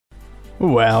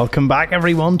Welcome back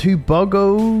everyone to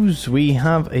Buggos. We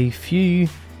have a few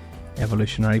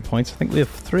evolutionary points. I think we have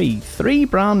three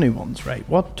brand new ones, right?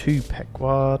 What to pick?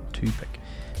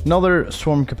 Another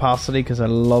swarm capacity, because I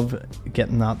love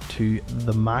getting that to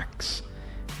the max.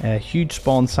 Huge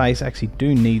spawn size, actually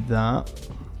do need that.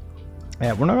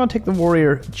 We're not going to take the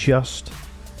warrior just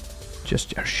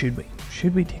or should we?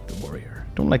 Should we take the warrior?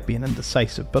 Don't like being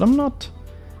indecisive, but I'm not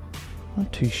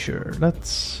too sure.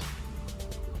 Let's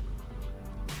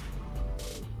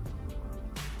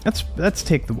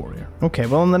take the warrior. Okay,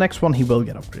 well in the next one he will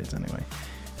get upgrades anyway.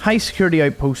 High security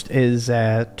outpost is 2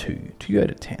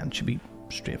 out of 10. Should be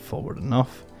straightforward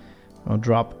enough. I'll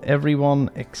drop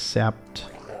everyone except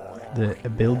the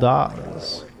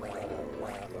builders.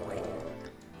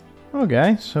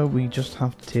 Okay, so we just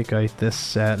have to take out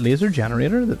this laser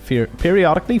generator that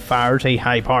periodically fires a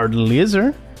high-powered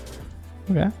laser.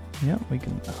 Okay, yeah, we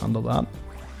can handle that.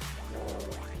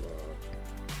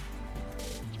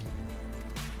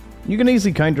 You can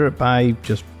easily counter it by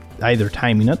just either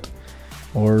timing it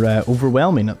or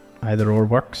overwhelming it. Either or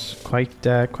works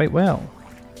quite well.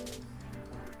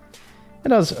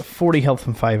 It has 40 health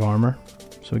and 5 armor.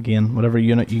 So again, whatever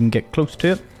unit you can get close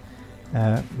to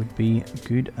it would be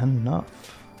good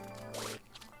enough.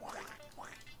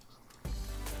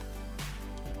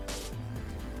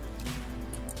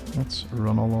 Let's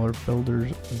run all our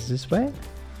builders this way.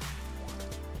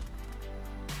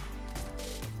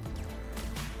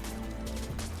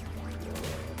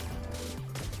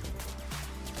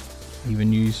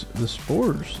 Even use the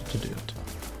spores to do it.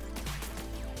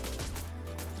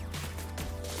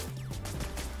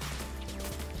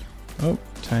 Oh,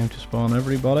 time to spawn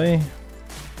everybody.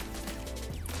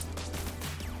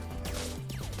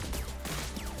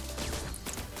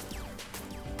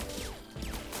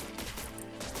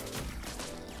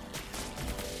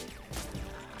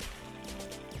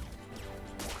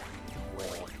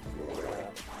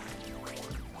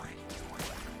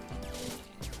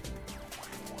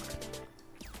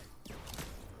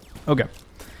 Okay,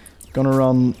 gonna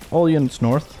run all units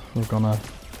north. We're gonna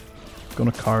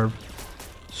carve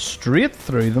straight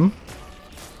through them.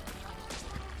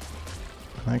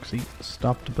 Actually,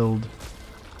 stop to build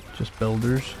just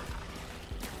builders.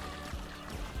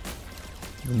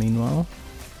 Meanwhile,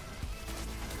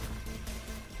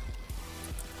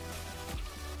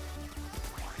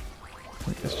 I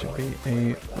think this should be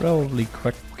a relatively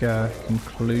quick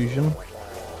conclusion.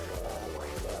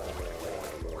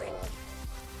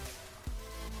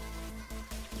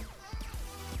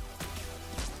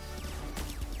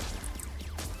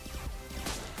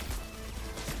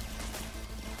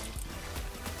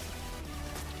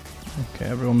 Okay,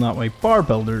 everyone that way. Bar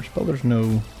builders. Builders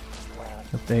know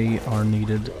that they are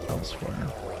needed elsewhere.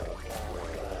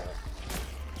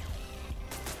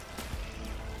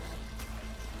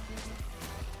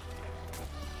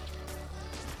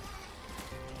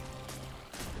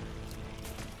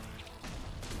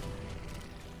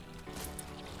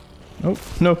 Oh,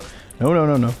 no.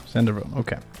 Send everyone.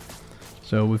 Okay.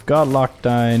 So we've got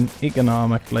lockdown.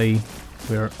 Economically,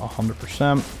 we're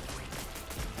 100%.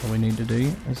 All we need to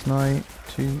do is now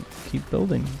to keep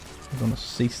building. We're going to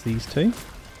cease these two.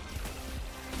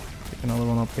 Take another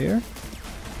one up here.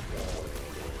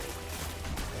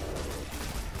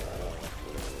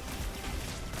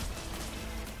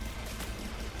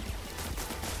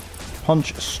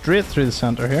 Punch straight through the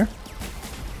center here.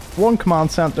 One command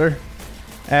center.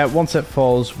 Once it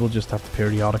falls, we'll just have to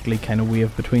periodically kind of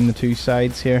wave between the two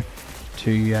sides here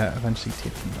to eventually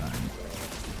take them down.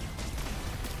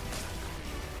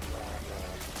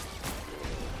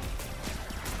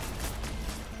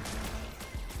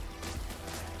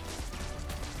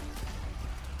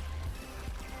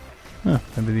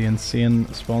 Maybe the insane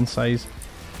spawn size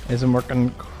isn't working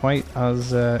quite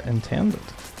as intended.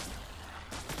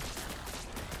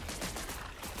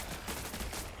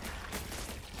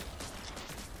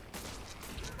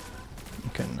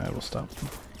 Okay, now we'll stop.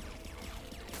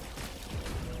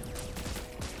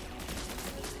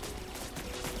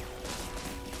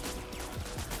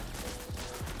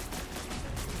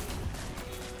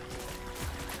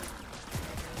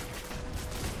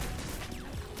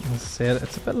 As I said,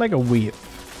 it's a bit like a wave.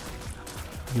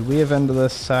 You wave into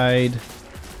this side.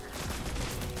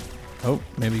 Oh,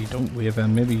 maybe you don't wave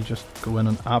in. Maybe you just go in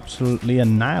and absolutely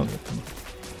annihilate them.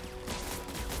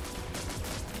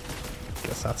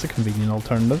 Guess that's a convenient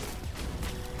alternative.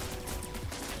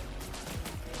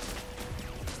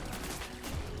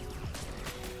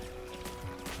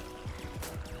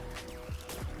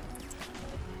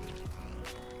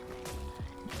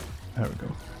 There we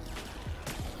go.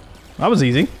 That was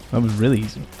easy. That was really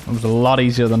easy. That was a lot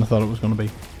easier than I thought it was going to be.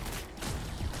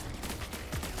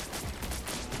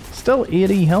 Still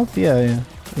 80 health? Yeah.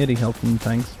 80 health and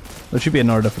things. There should be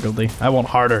another difficulty. I want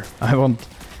harder. I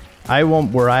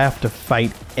want where I have to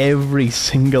fight every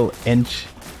single inch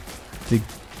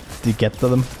to get to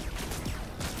them.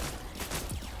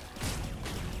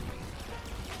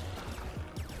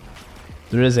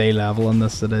 There is a level in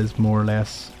this that is more or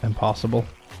less impossible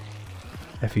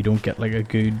if you don't get like a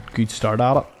good start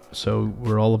at it. So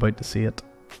we're all about to see it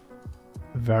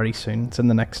very soon. It's in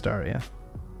the next area.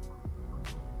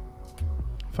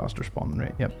 Faster spawning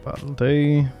rate. Yep, that'll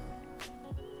do.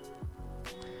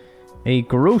 A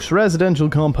gross residential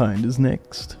compound is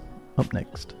next. Up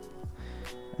next.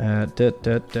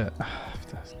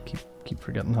 Keep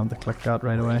forgetting how to click that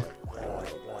right away.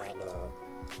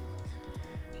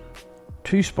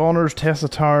 2 spawners, Tesla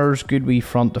towers, good wee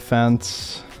front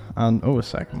defense, and oh, a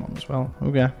second one as well.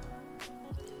 Okay.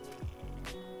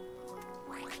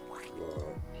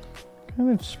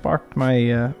 Kind of sparked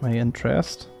my my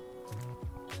interest.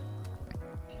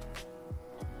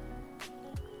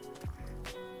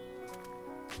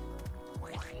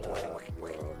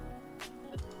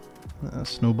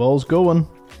 Snowball's going.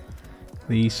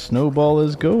 The snowball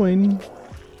is going.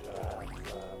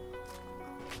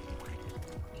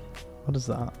 What is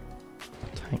that?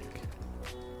 A tank.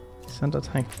 Send a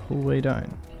tank the whole way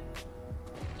down.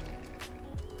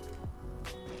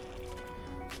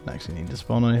 Don't actually need to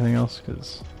spawn anything else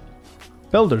because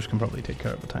builders can probably take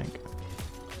care of a tank.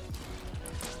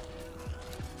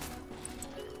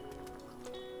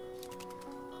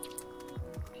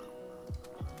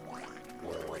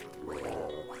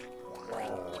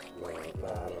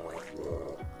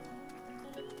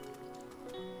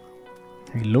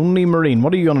 A lonely marine.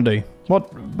 What are you gonna do?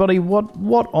 What, buddy?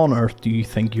 What on earth do you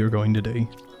think you're going to do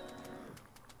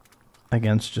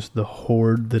against just the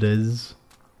horde that is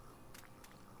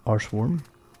our swarm?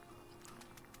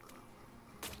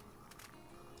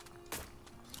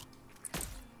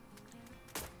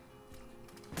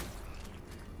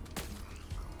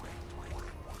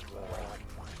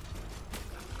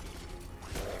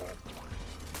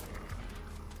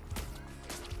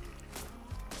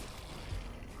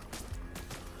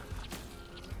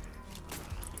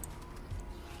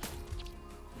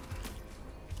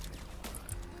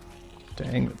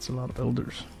 Dang, that's a lot of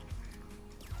builders.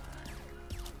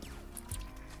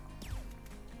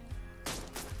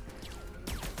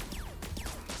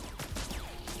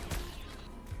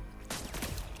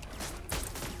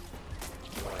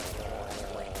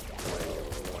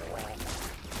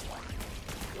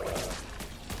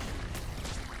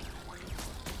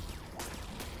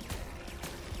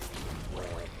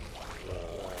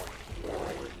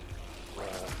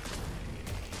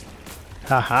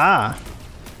 Haha!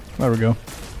 There we go.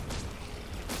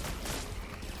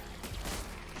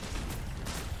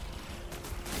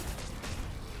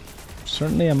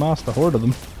 Certainly amassed a horde of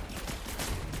them.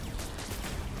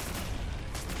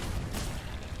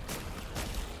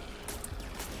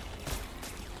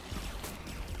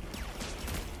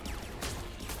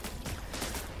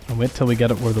 And wait till we get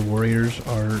it where the warriors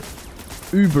are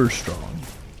uber strong.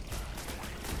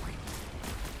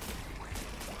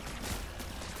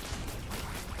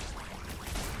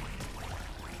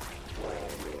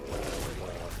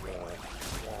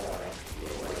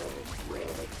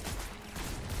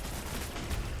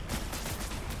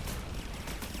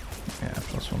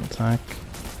 Attack.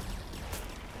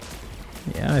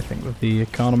 Yeah, I think with the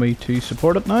economy to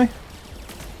support it now.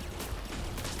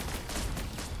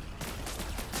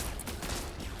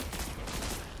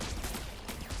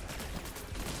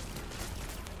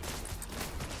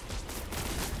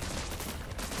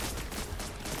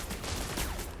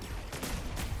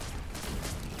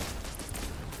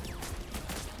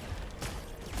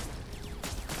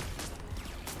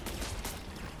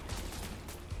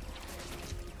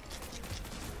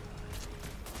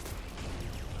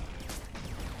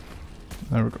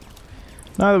 There we go.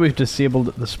 Now that we've disabled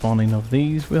the spawning of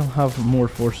these, we'll have more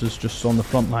forces just on the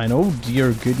front line. Oh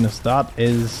dear goodness, that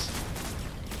is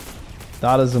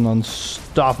an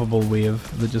unstoppable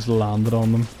wave that just landed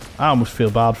on them. I almost feel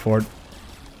bad for it,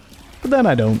 but then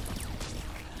I don't.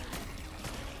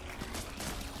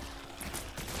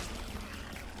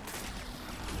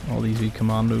 All these wee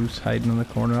commandos hiding in the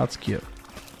corner, that's cute.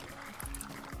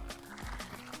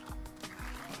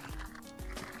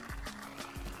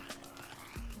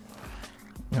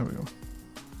 There we go.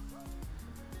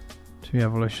 2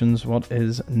 evolutions. What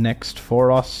is next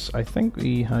for us? I think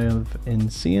we have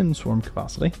insane swarm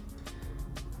capacity.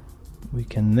 We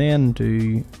can then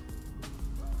do...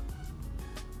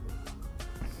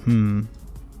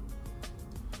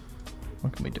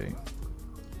 What can we do?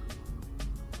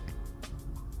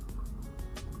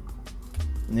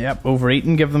 Yep,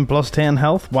 overeating, give them plus 10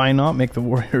 health. Why not? Make the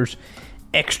warriors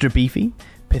extra beefy.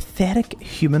 Pathetic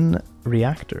human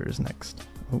reactors next.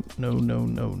 Oh, no,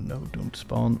 don't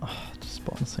spawn. Oh, just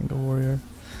spawn a single warrior.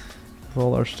 With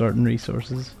all our starting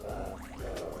resources.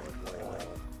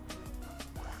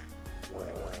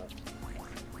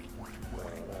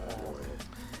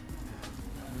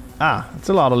 Ah, it's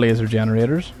a lot of laser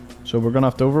generators. So we're going to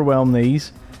have to overwhelm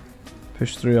these.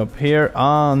 Push through up here.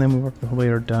 Ah, and then we work the whole way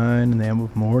down. And then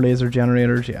with more laser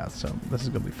generators. Yeah, so this is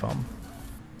going to be fun.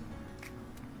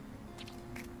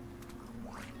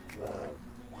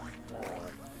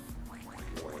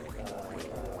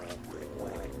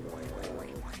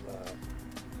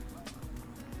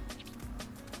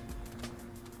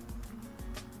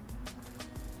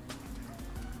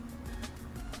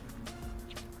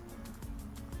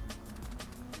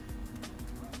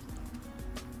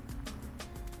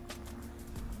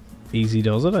 Easy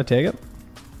does it, I take it.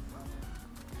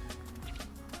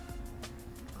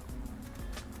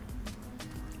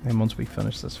 And once we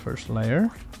finish this first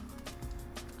layer,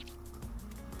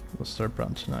 we'll start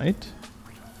branching out.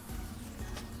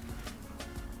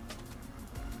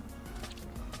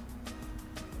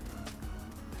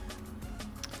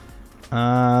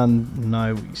 And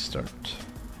now we start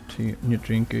to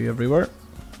nutrient goo everywhere.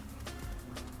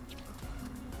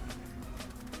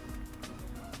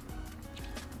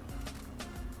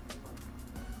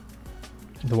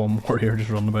 The one warrior just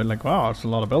running about like, wow, it's a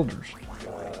lot of builders.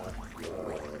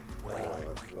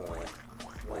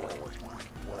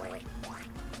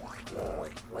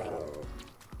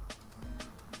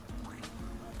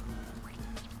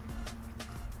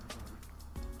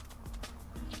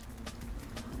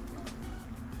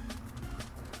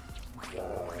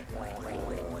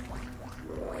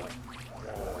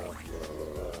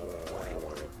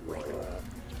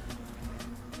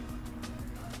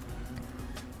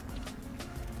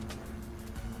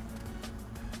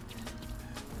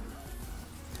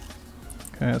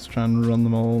 Okay, let's try and run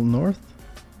them all north.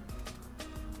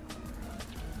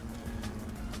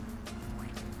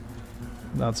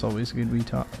 That's always a good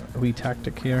wee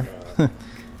tactic here.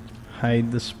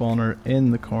 Hide the spawner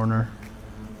in the corner.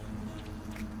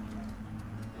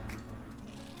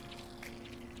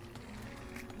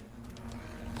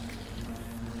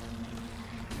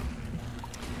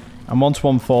 And once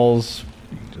one falls,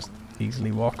 you can just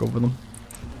easily walk over them.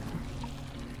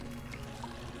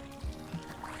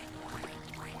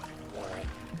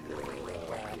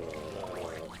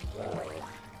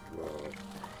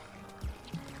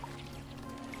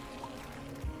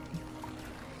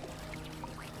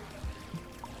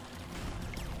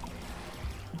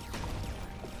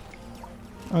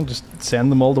 And just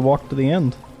send them all to walk to the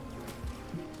end.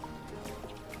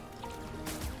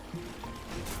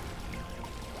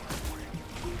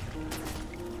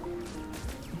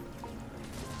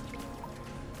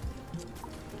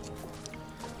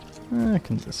 I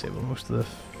can disable most of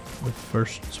the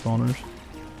first spawners.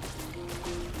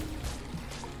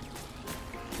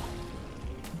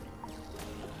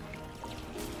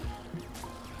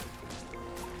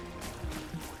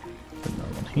 Put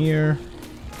another one here.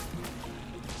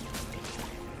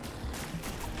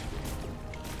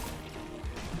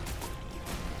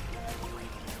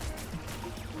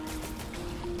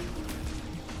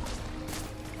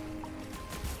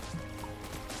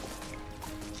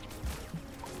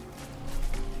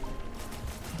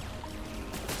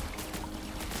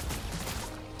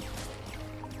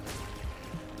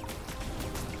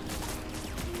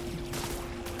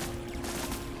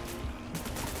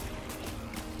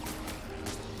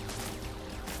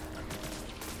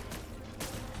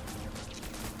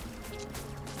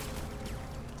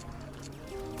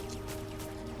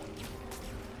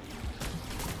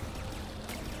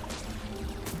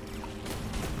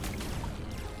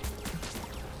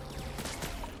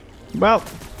 Well,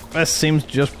 this seems to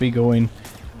just be going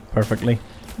perfectly.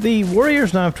 The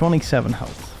warriors now have 27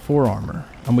 health, 4 armor,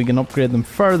 and we can upgrade them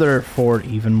further for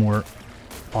even more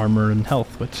armor and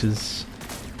health, which is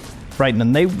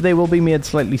frightening. They will be made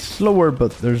slightly slower,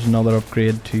 but there's another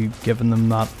upgrade to giving them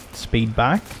that speed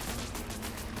back.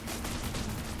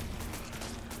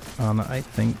 And I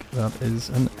think that is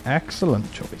an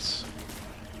excellent choice.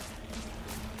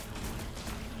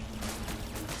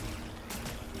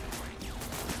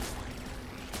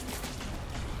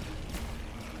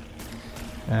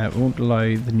 It won't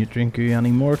allow the nutrient goo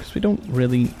anymore because we don't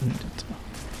really need it.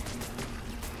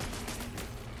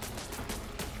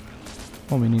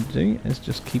 All we need to do is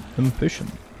just keep them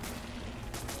pushing.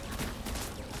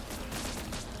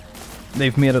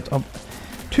 They've made it up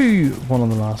to one of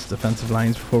the last defensive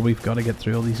lines before we've got to get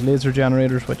through all these laser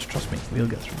generators, which, trust me, we'll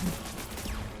get through them.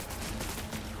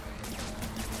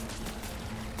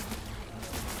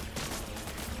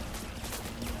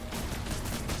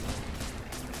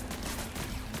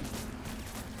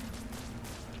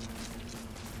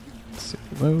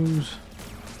 those.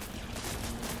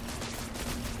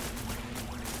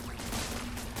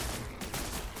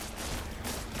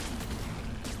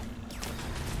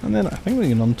 And then I think we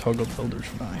can untoggle builders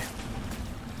for now.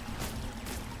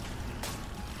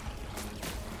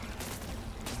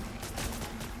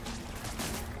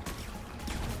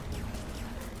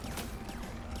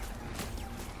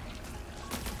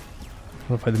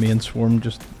 I love how the main swarm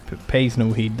just pays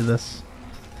no heed to this.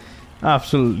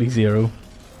 Absolutely zero.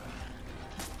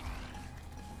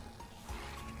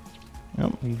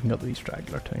 Oh, we even got the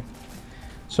straggler too.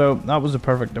 So that was the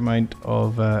perfect amount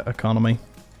of economy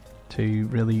to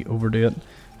really overdo it.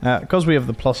 Because we have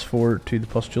the +4 to the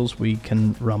pustules, we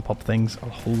can ramp up things a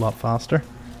whole lot faster.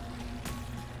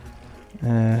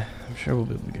 I'm sure we'll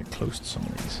be able to get close to some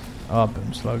of these. Ah,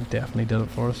 Boom Slug definitely did it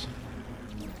for us.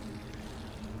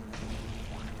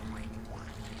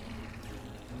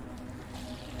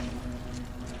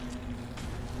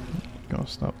 Gonna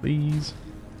stop these.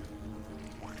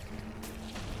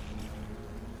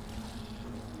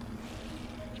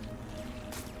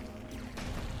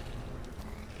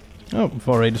 Oh, we've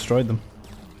already destroyed them.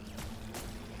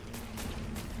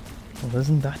 Well,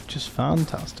 isn't that just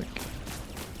fantastic?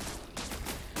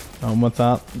 And with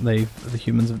that, the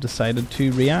humans have decided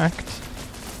to react.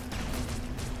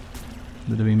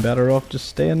 They'd have been better off just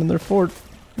staying in their fort.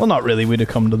 Well, not really, we'd have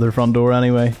come to their front door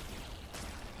anyway.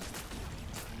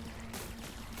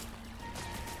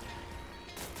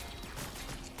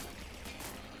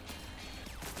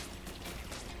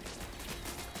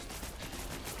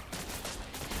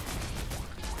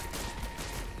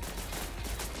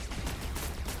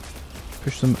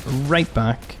 Push them right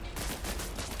back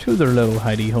to their little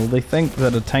hidey hole. They think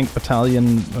that a tank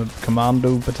battalion, a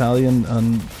commando battalion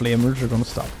and flamers are going to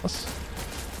stop us.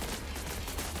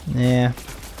 Nah.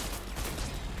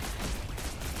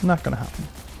 Not going to happen.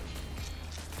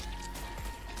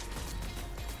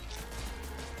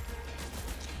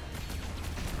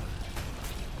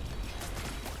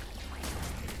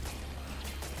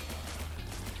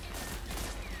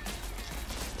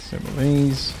 Some of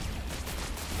these.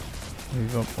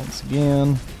 Move up once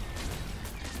again.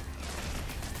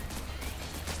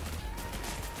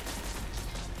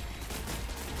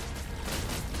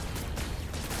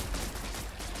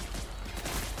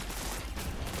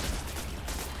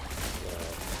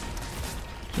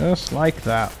 Just like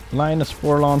that. Line of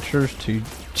spore launchers to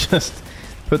just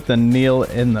put the nail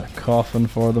in the coffin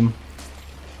for them.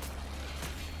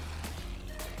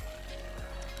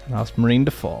 Last Marine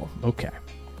to fall. Okay.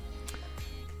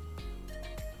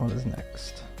 What is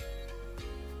next?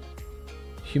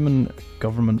 Human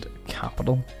government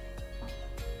capital.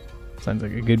 Sounds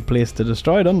like a good place to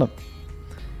destroy, doesn't it?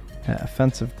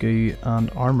 Offensive goo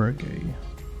and armor goo.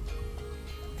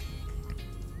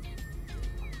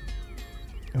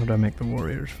 How would I make the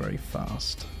warriors very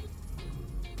fast?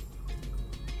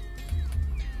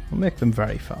 We'll make them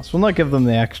very fast. We'll not give them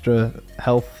the extra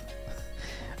health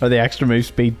or the extra move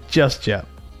speed just yet.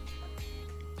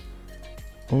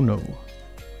 Oh no.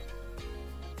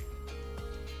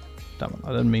 Damn it,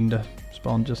 I didn't mean to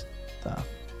spawn just that.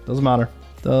 Doesn't matter.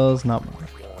 Does not matter.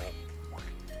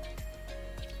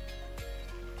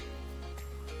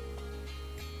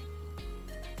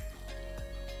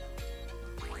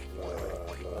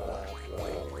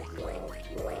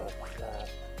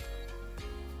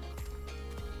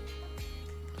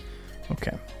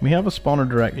 Okay, we have a spawner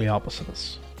directly opposite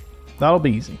us. That'll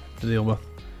be easy to deal with.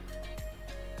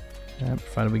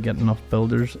 Provided we get enough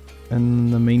builders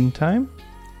in the meantime.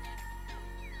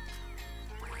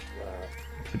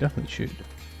 We definitely should.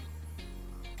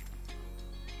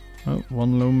 Oh,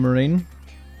 one lone marine.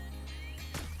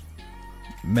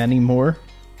 Many more.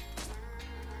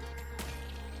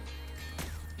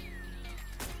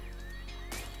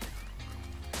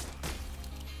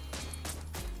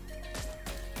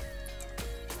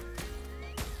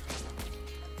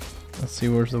 Let's see,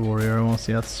 where's the warrior? I want to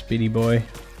see that speedy boy.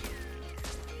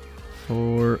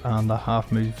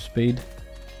 4.5 move speed.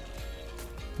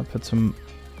 That puts him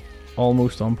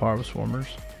almost on par with swarmers.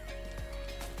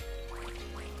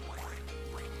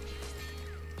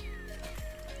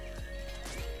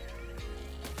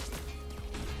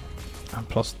 And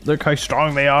plus, look how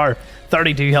strong they are!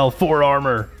 32 health, 4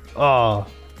 armor! Oh,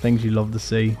 things you love to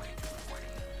see.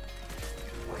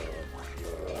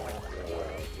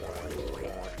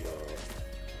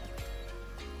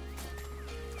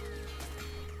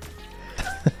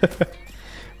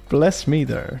 Bless me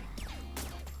there.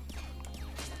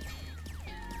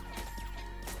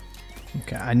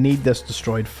 Okay, I need this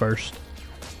destroyed first.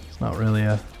 It's not really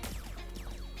a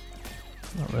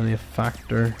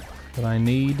factor that I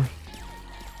need.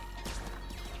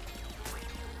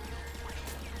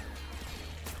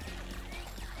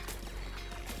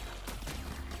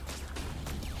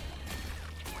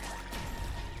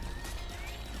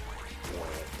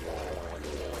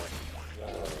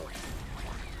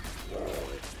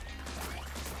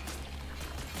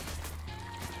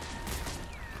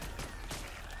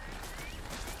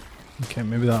 Okay,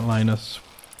 maybe that line of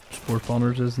spore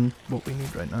spawners isn't what we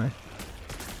need right now.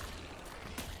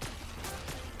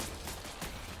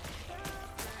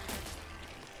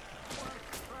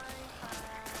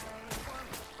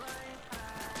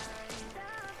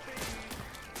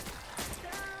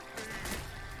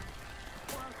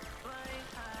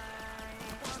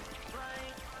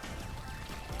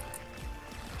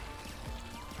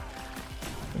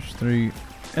 Push through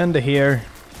into here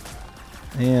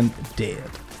and dead.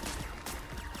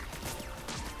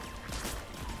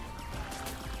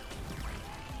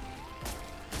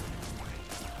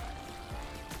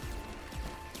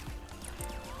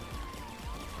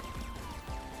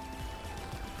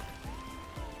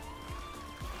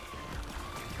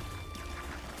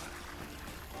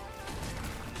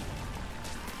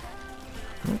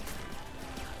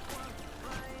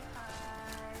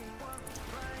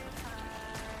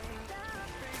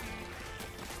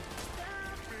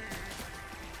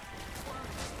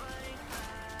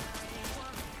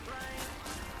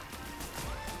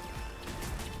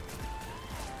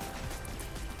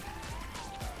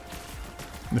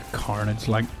 The carnage,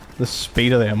 like the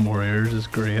speed of them warriors is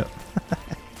great.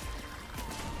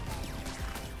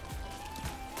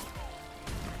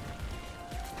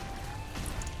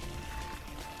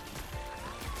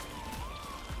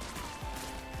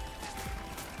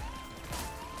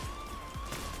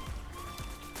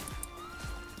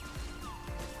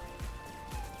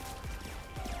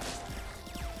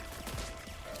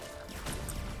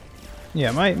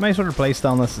 Yeah, my sort of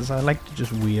playstyle on this is I like to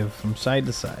just wave from side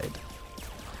to side.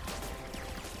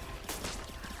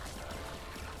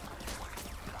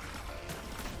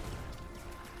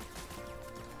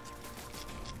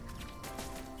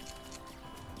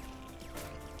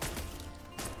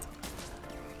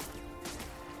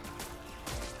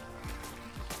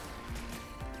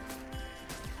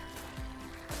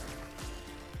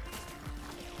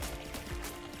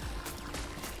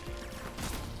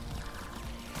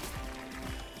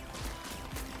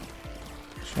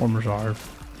 Swarmers are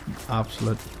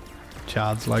absolute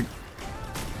chads, like.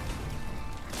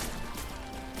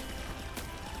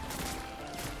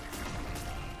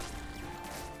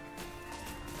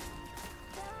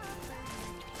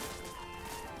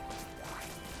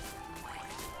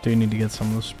 Do need to get some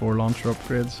of the spore launcher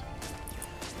upgrades.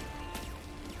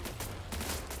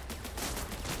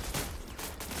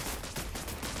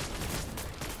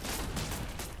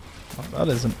 Oh, that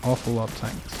is an awful lot of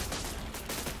tanks.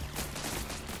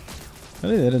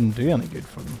 Really, they didn't do any good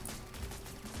for them.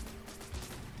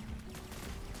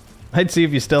 I'd see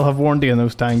if you still have warranty on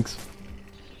those tanks.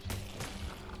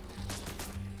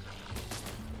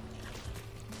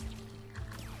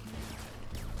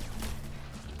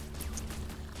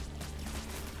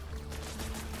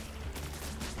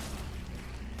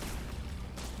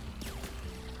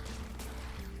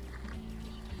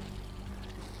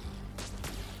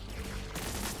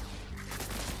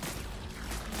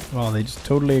 Wow, they just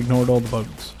totally ignored all the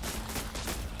bugs.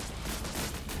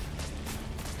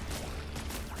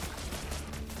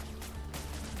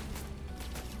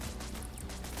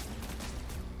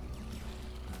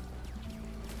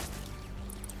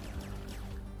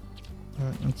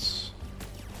 Alright, let's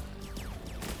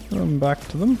run back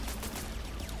to them.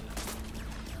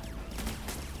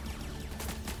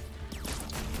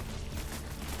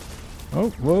 Oh,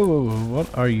 whoa, whoa, whoa,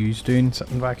 what are you doing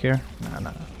sitting back here?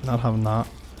 Nah, not having that.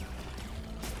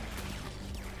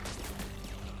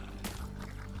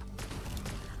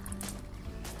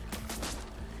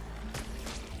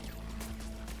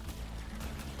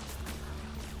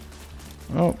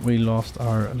 Oh, we lost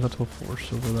our little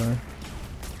force over there.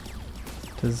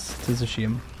 Tis a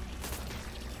shame.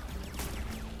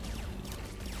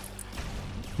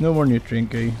 No more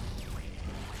nutrient goo.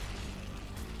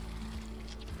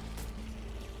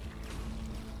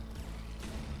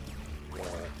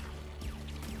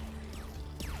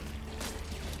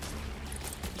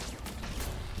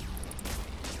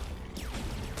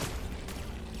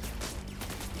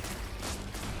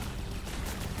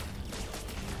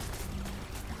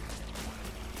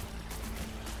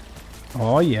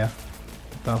 Oh yeah,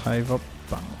 get that hive up.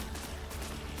 Bang.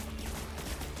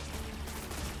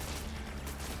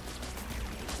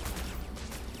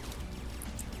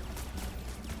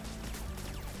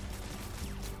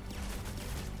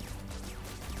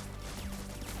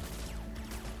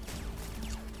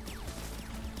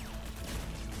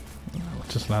 I'll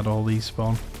just let all these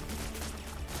spawn.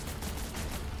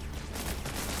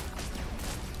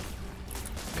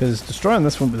 Because destroying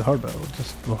this won't be the hard battle,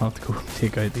 we'll have to go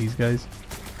take out these guys.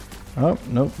 Oh,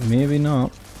 nope, maybe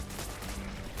not.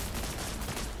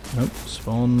 Nope,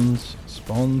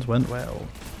 spawns went well.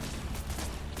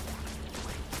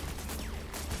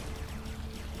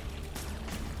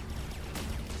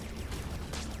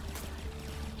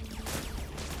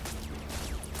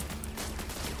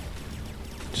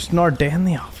 just another day in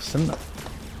the office, isn't it?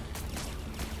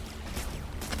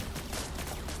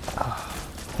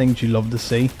 Things you love to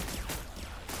see.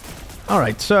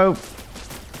 Alright, so...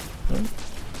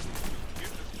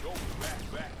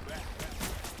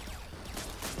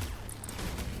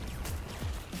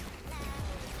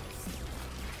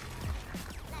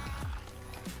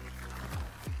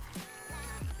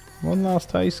 One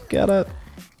last house, get it.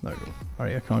 There we go.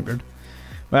 Area conquered.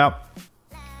 Well,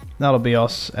 that'll be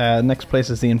us. Next place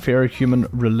is the inferior human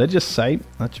religious site.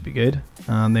 That should be good.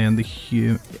 And then the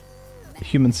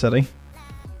human city.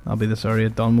 That'll be this area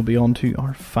done. We'll be on to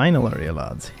our final area,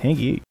 lads. Thank you.